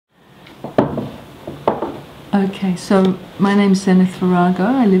Okay, so my name's Zenith Virago.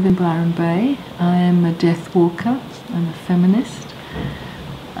 I live in Byron Bay. I am a death walker. I'm a feminist.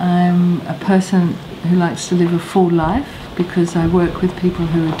 I'm a person who likes to live a full life because I work with people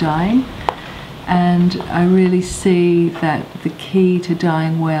who are dying, and I really see that the key to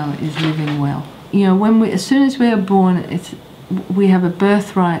dying well is living well. You know, as soon as we are born, we have a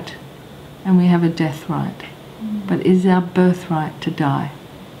birthright and we have a death right. But is our birthright to die?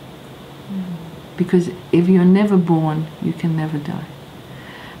 Because if you're never born, you can never die.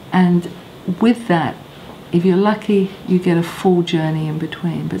 And with that, if you're lucky, you get a full journey in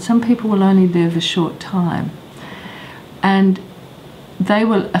between. But some people will only live a short time, and they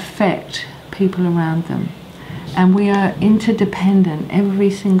will affect people around them. And we are interdependent.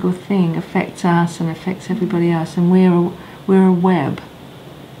 Every single thing affects us and affects everybody else, and we're a web.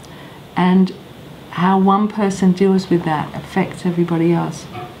 And how one person deals with that affects everybody else.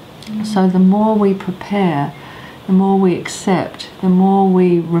 So the more we prepare, the more we accept, the more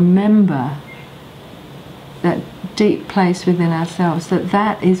we remember that deep place within ourselves,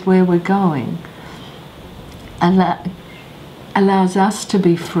 that is where we're going, and that allows us to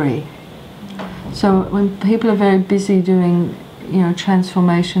be free. So when people are very busy doing,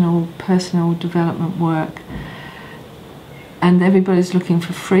 transformational personal development work, and everybody's looking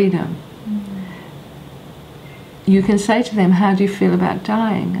for freedom, you can say to them, how do you feel about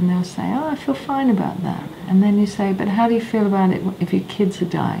dying? And they'll say, oh, I feel fine about that. And then you say, but how do you feel about it if your kids are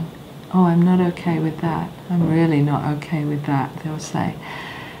dying? Oh, I'm not okay with that. I'm really not okay with that, they'll say.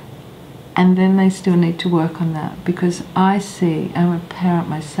 And then they still need to work on that, because I'm a parent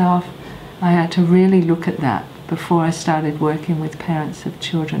myself, I had to really look at that before I started working with parents of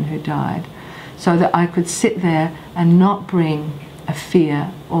children who died, so that I could sit there and not bring a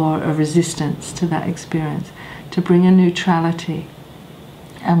fear or a resistance to that experience, to bring a neutrality.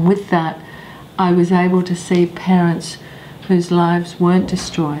 And with that, I was able to see parents whose lives weren't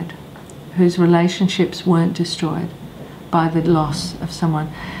destroyed, whose relationships weren't destroyed by the loss of someone,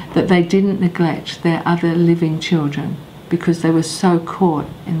 that they didn't neglect their other living children because they were so caught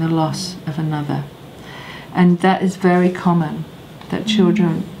in the loss of another. And that is very common, that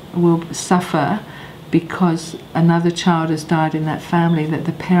children will suffer because another child has died in that family, that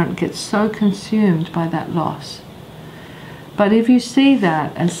the parent gets so consumed by that loss. But if you see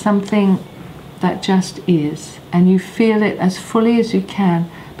that as something that just is, and you feel it as fully as you can,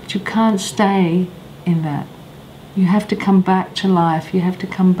 but you can't stay in that. You have to come back to life, you have to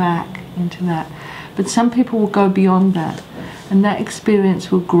come back into that. But some people will go beyond that, and that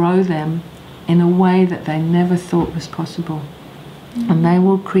experience will grow them in a way that they never thought was possible. And they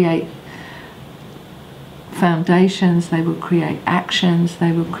will create foundations, they will create actions,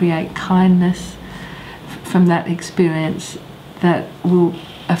 they will create kindness from that experience that will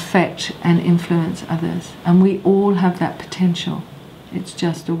affect and influence others. And we all have that potential. It's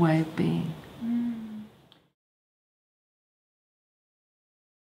just a way of being.